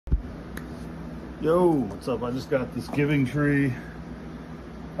Yo, what's up? I just got this Giving Tree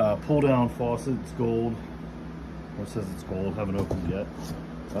pull down faucet. It's gold, or it says it's gold. Haven't opened it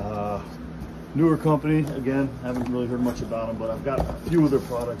yet. Newer company, again, haven't really heard much about them, but I've got a few of their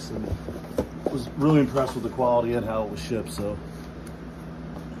products and was really impressed with the quality and how it was shipped. So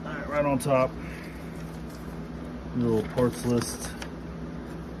all right on top, little parts list.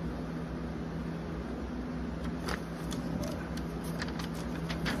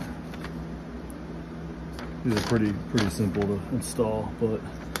 These are pretty simple to install, but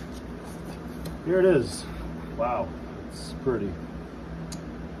here it is. Wow, it's pretty.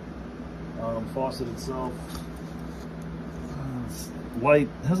 Faucet itself, it's light,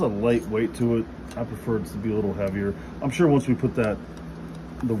 has a light weight to it. I prefer it to be a little heavier. I'm sure once we put the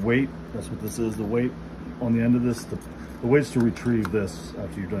weight, that's what this is, the weight on the end of this, the weight's to retrieve this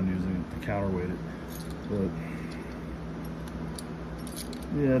after you're done using it, to counterweight it. But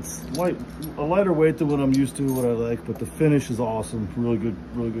yeah, it's a lighter weight than what I'm used to, what I like, but the finish is awesome. Really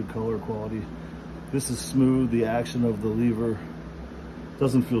good color quality. This is smooth. The action of the lever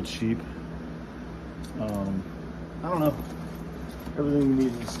doesn't feel cheap. I don't know. Everything we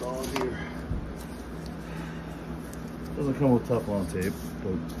need installed here. Doesn't come with Teflon tape,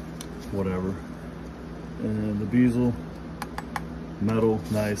 but whatever. And the bezel, metal,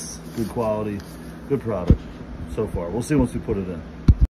 nice, good quality, good product so far. We'll see once we put it in.